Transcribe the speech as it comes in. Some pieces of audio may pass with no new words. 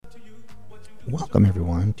Welcome,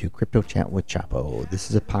 everyone, to Crypto Chat with Chapo. This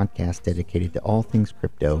is a podcast dedicated to all things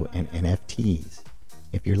crypto and NFTs.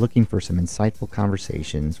 If you're looking for some insightful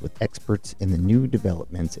conversations with experts in the new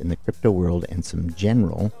developments in the crypto world and some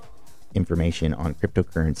general information on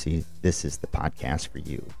cryptocurrency, this is the podcast for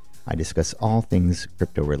you. I discuss all things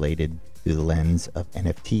crypto related through the lens of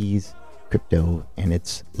NFTs, crypto, and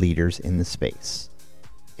its leaders in the space.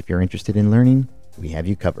 If you're interested in learning, we have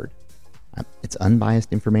you covered. It's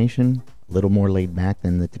unbiased information, a little more laid back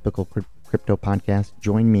than the typical crypto podcast.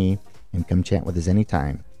 Join me and come chat with us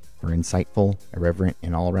anytime for insightful, irreverent,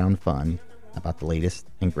 and all-around fun about the latest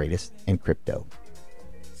and greatest in crypto.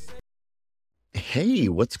 Hey,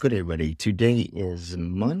 what's good, everybody? Today is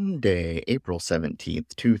Monday, April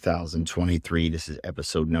 17th, 2023. This is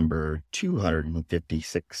episode number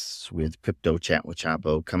 256 with Crypto Chat with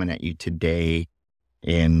Chapo, coming at you today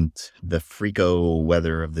in the freako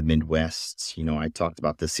weather of the Midwest. You know, I talked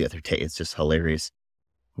about this the other day. It's just hilarious.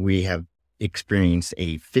 We have experienced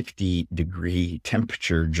a 50-degree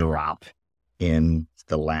temperature drop in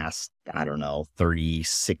the last,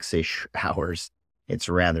 36-ish hours. It's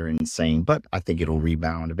rather insane, but I think it'll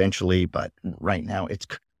rebound eventually. But right now it's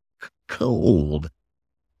cold.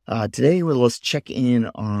 Today, let's check in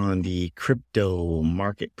on the crypto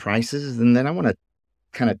market prices. And then I want to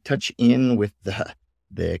kind of touch in with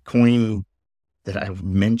the coin that I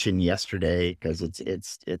mentioned yesterday, because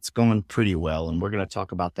it's going pretty well. And we're going to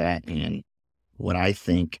talk about that and what I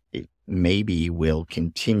think it maybe will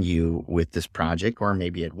continue with this project, or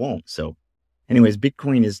maybe it won't. So anyways,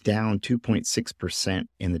 Bitcoin is down 2.6%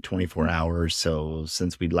 in the 24 hours. So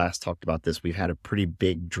since we last talked about this, we've had a pretty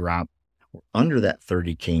big drop. We're under that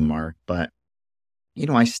 30K mark, but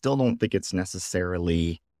I still don't think it's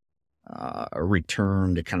necessarily a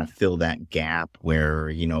return to kind of fill that gap where,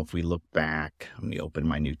 if we look back, let me open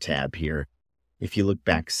my new tab here. If you look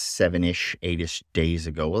back 7-ish, 8-ish days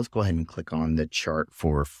ago, let's go ahead and click on the chart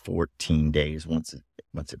for 14 days. Once it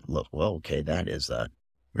look, well, okay, that is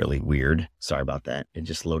really weird. Sorry about that. It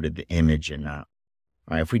just loaded the image. And all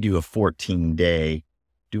right, if we do a 14-day,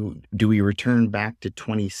 do we return back to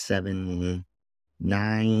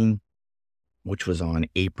 27.9, which was on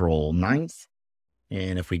April 9th?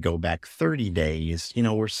 And if we go back 30 days,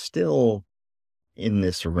 we're still in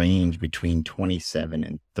this range between 27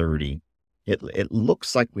 and 30. It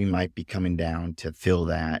looks like we might be coming down to fill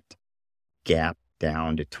that gap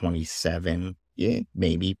down to 27. Yeah,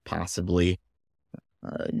 maybe, possibly.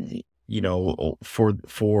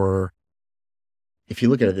 For if you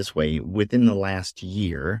look at it this way, within the last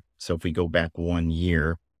year, so if we go back 1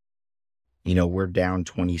 year, we're down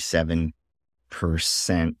 27%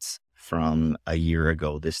 from a year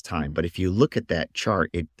ago this time. But if you look at that chart,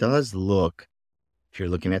 it does look, if you're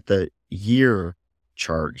looking at the year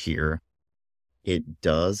chart here, it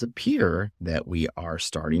does appear that we are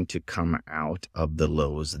starting to come out of the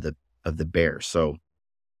lows of the bear. So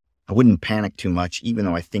I wouldn't panic too much, even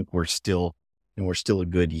though I think we're still a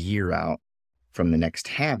good year out from the next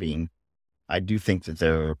halving. I do think that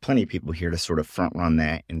there are plenty of people here to sort of front run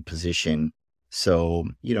that in position. So,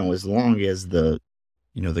 as long as the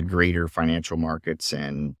greater financial markets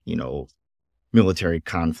and, military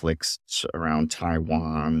conflicts around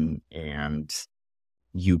Taiwan and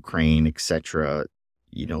Ukraine, etc.,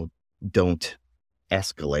 don't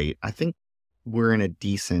escalate, I think we're in a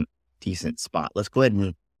decent spot. Let's go ahead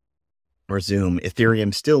and resume.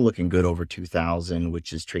 Ethereum still looking good over 2,000,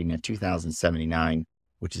 which is trading at 2,079,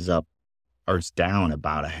 which is up, or it's down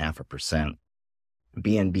about 0.5%.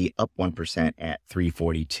 BNB up 1% at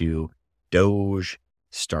 342. Doge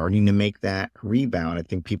starting to make that rebound. I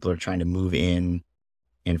think people are trying to move in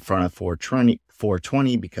front of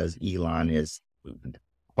 420 because Elon is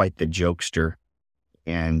quite the jokester,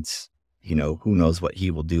 and who knows what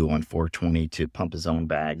he will do on 420 to pump his own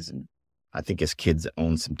bags. And I think his kids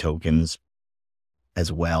own some tokens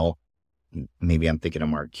as well. Maybe I'm thinking of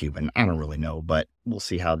Mark Cuban. I don't really know, but we'll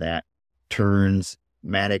see how that turns.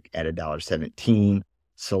 Matic at $1.17.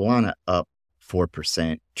 Solana up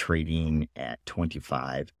 4%, trading at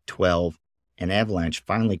 $25.12. And Avalanche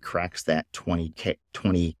finally cracks that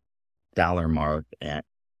 $20 mark at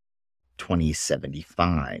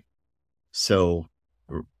 $20.75. So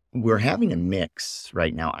we're having a mix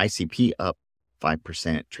right now. ICP up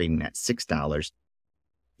 5%, trading at $6.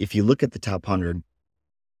 If you look at the top 100,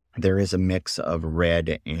 there is a mix of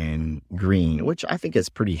red and green, which I think is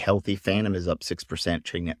pretty healthy. Phantom is up 6%,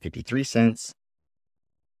 trading at 53 cents.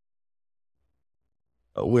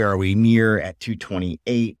 Where are we? Near at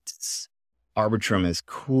 228. Arbitrum has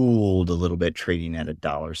cooled a little bit, trading at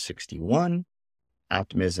 $1.61.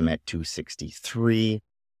 Optimism at 263.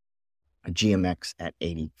 GMX at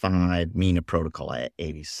 85, Mina Protocol at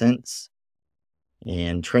 80 cents.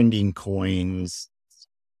 And trending coins,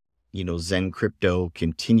 Zen Crypto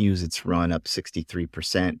continues its run up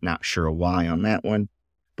 63%. Not sure why on that one.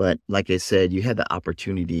 But like I said, you had the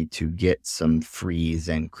opportunity to get some free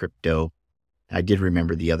Zen Crypto. I did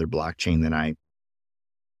remember the other blockchain that I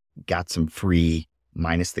got some free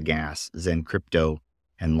minus the gas, Zen Crypto,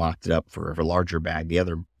 and locked it up for a larger bag. The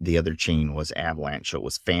other chain was Avalanche. So it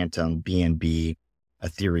was Phantom, BNB,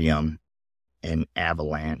 Ethereum, and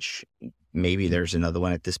Avalanche. Maybe there's another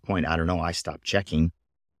one at this point. I don't know. I stopped checking.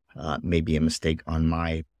 Maybe a mistake on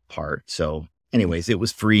my part. So anyways, it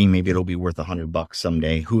was free. Maybe it'll be worth $100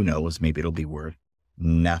 someday. Who knows? Maybe it'll be worth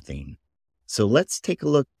nothing. So let's take a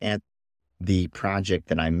look at the project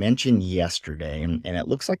that I mentioned yesterday. And it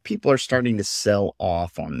looks like people are starting to sell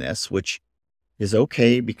off on this, which is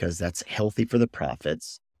okay because that's healthy for the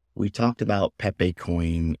profits. We talked about Pepe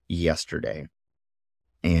Coin yesterday.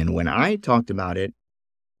 And when I talked about it,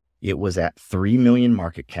 it was at 3 million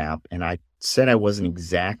market cap. And I said I wasn't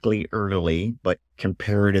exactly early, but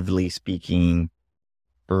comparatively speaking,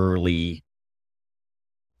 early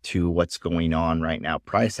to what's going on right now,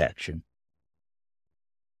 price action.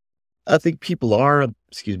 I think people are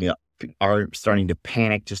starting to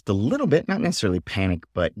panic just a little bit, not necessarily panic,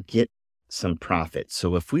 but get some profit.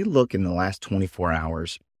 So if we look in the last 24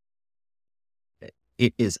 hours,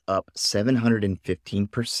 it is up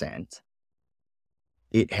 715%.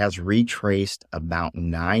 It has retraced about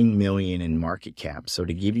 9 million in market cap. So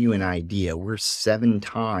to give you an idea, we're 7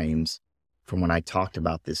 times from when I talked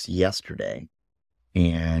about this yesterday.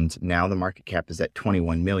 And now the market cap is at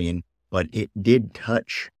 21 million, but it did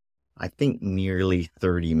touch, I think, nearly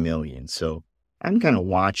 30 million. So I'm kind of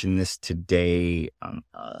watching this today,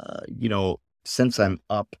 since I'm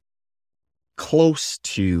up close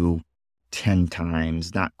to 10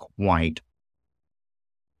 times, not quite.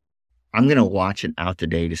 I'm going to watch it out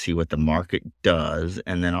today to see what the market does,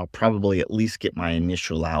 and then I'll probably at least get my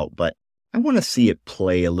initial out, but I want to see it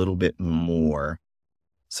play a little bit more.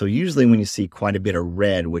 So usually when you see quite a bit of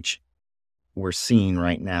red, which we're seeing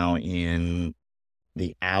right now in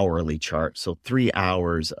the hourly chart, so 3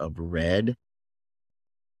 hours of red,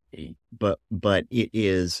 but it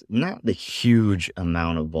is not the huge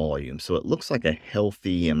amount of volume. So it looks like a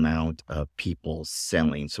healthy amount of people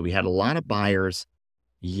selling. So we had a lot of buyers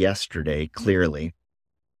yesterday, clearly,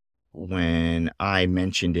 when I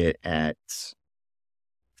mentioned it at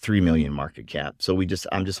 3 million market cap. So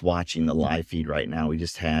I'm just watching the live feed right now. We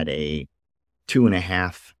just had a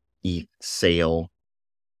 2.5 ETH sale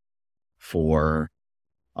for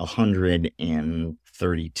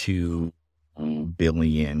 132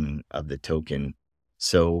 billion of the token.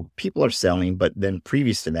 So people are selling, but then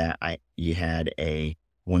previous to that, you had a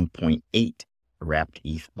 1.8 wrapped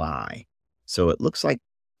ETH buy. So it looks like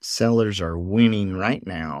sellers are winning right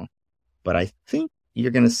now, but I think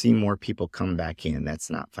you're going to see more people come back in. That's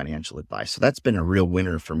not financial advice. So that's been a real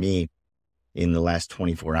winner for me in the last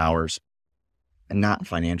 24 hours, and not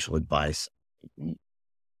financial advice.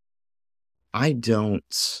 I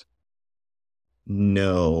don't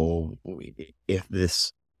know if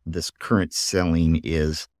this current selling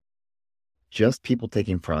is just people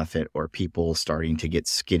taking profit or people starting to get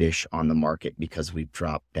skittish on the market because we've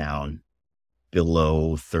dropped down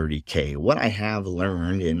below 30K. What I have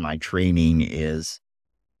learned in my training is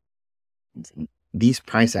these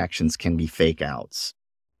price actions can be fake outs.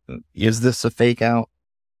 Is this a fake out?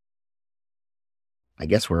 I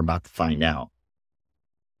guess we're about to find out.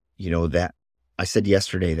 That I said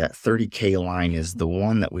yesterday that 30K line is the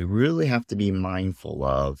one that we really have to be mindful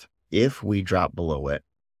of. If we drop below it,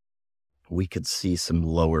 we could see some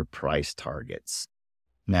lower price targets.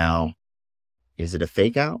 Now, is it a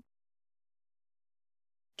fake out?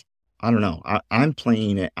 I don't know. I'm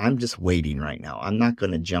playing it. I'm just waiting right now. I'm not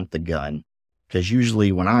going to jump the gun because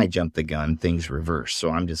usually when I jump the gun, things reverse. So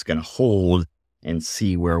I'm just going to hold and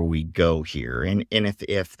see where we go here. And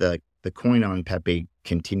if the coin on Pepe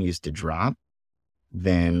continues to drop,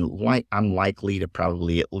 then I'm likely to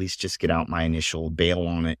probably at least just get out my initial bail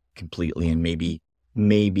on it completely and maybe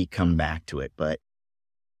come back to it, but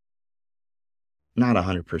not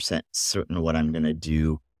 100% certain what I'm going to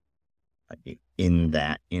do in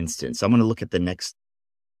that instance. I'm going to look at the next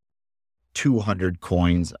 200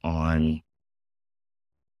 coins on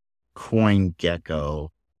CoinGecko.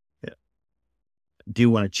 Do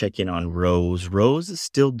want to check in on Rose. Rose is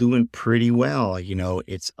still doing pretty well.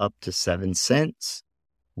 It's up to 7 cents,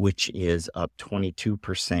 which is up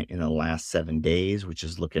 22% in the last 7 days, which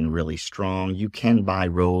is looking really strong. You can buy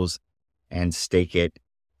Rose and stake it.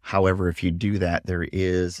 However, if you do that, there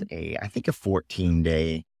is I think a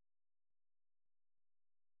 14-day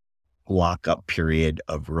lockup period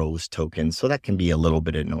of Rose tokens. So that can be a little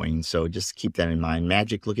bit annoying. So just keep that in mind.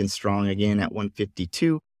 Magic looking strong again at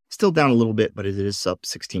 152. Still down a little bit, but it is up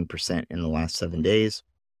 16% in the last 7 days.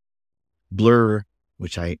 Blur,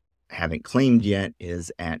 which I haven't claimed yet,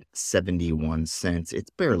 is at 71 cents. It's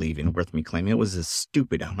barely even worth me claiming. It was a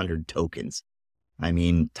stupid 100 tokens. I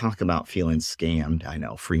mean, talk about feeling scammed. I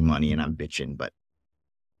know, free money and I'm bitching, but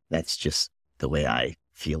that's just the way I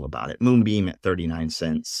feel about it. Moonbeam at 39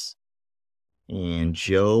 cents. And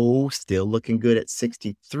Joe still looking good at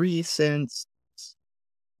 63 cents.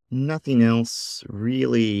 Nothing else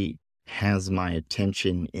really has my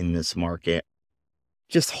attention in this market.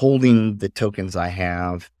 Just holding the tokens I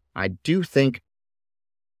have. I do think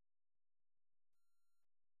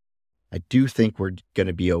we're going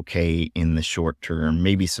to be okay in the short term.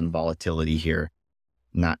 Maybe some volatility here,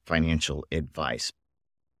 not financial advice.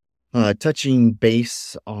 Touching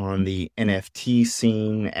base on the NFT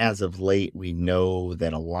scene, as of late, we know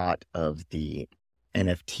that a lot of the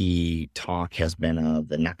NFT talk has been of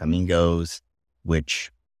the Nakamingos, which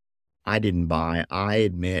I didn't buy. I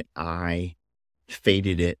admit I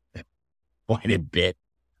faded it quite a bit.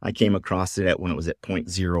 I came across it when it was at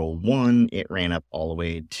 0.01. It ran up all the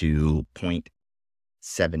way to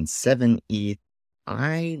 0.77 ETH.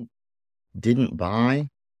 I didn't buy.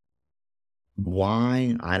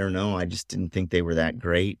 Why? I don't know. I just didn't think they were that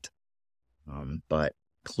great. But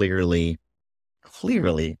clearly,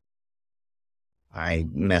 I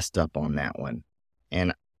messed up on that one.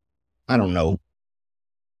 And I don't know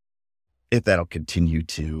if that'll continue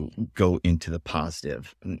to go into the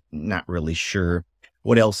positive. Not really sure.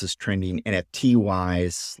 What else is trending NFT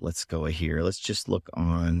wise? Let's go here. Let's just look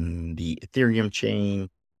on the Ethereum chain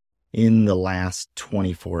in the last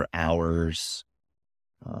 24 hours.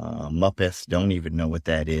 Muppets, don't even know what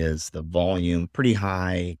that is. The volume, pretty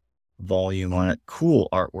high volume on it. Cool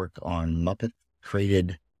artwork on Muppet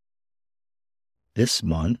created this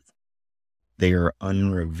month. They are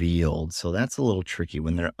unrevealed, so that's a little tricky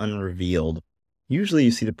when they're unrevealed. Usually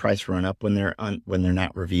you see the price run up when they're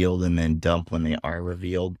not revealed and then dump when they are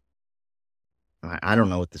revealed. I don't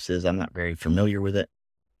know what this is. I'm not very familiar with it.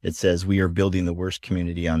 It says, "We are building the worst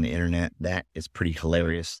community on the internet." That is pretty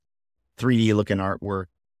hilarious. 3D looking artwork.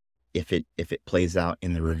 If it plays out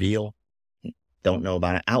in the reveal, don't know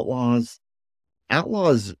about it. Outlaws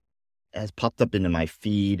has popped up into my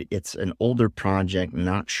feed. It's an older project.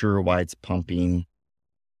 Not sure why it's pumping.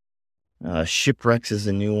 Shipwrecks is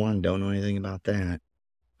a new one. Don't know anything about that.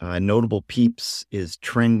 Notable Peeps is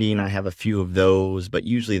trending. I have a few of those, but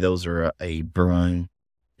usually those are a burn.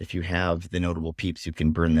 If you have the Notable Peeps, you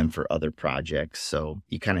can burn them for other projects. So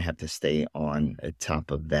you kind of have to stay on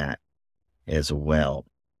top of that as well.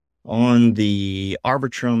 On the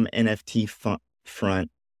Arbitrum NFT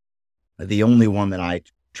front, the only one that I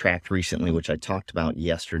tracked recently, which I talked about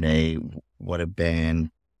yesterday, would have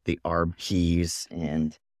been the ARB keys.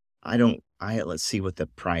 And let's see what the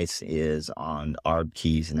price is on ARB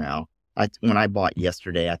keys now. When I bought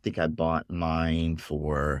yesterday, I think I bought mine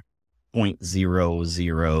for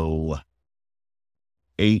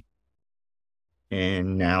 0.008.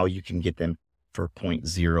 And now you can get them for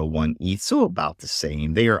 0.01 ETH. So about the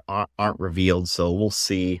same. They aren't revealed. So we'll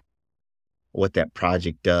see what that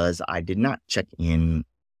project does. I did not check in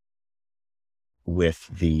with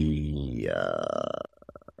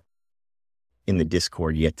in the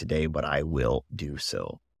Discord yet today, but I will do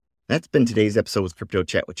so. That's been today's episode with Crypto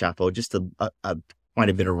Chat with Chapo. Just quite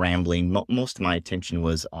a bit of rambling. Most of my attention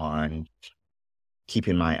was on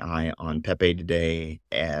keeping my eye on Pepe today,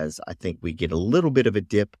 as I think we get a little bit of a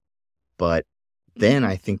dip, but then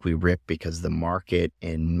I think we rip because the market,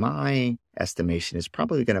 in my estimation, is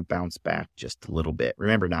probably going to bounce back just a little bit.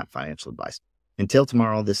 Remember, not financial advice. Until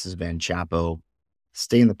tomorrow, this has been Chapo.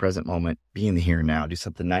 Stay in the present moment. Be in the here and now. Do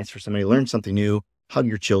something nice for somebody. Learn something new. Hug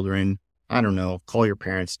your children. I don't know. Call your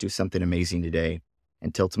parents. Do something amazing today.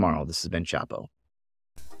 Until tomorrow, this has been Chapo.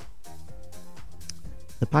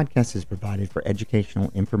 The podcast is provided for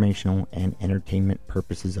educational, informational, and entertainment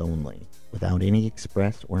purposes only, without any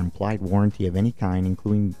express or implied warranty of any kind,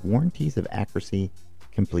 including warranties of accuracy,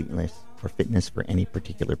 completeness, or fitness for any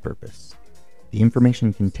particular purpose. The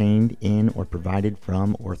information contained in or provided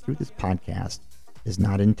from or through this podcast is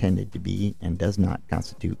not intended to be and does not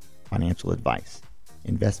constitute financial advice,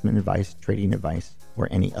 investment advice, trading advice, or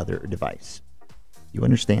any other advice. You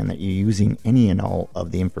understand that you're using any and all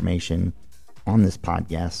of the information on this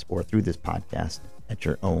podcast or through this podcast at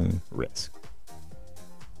your own risk.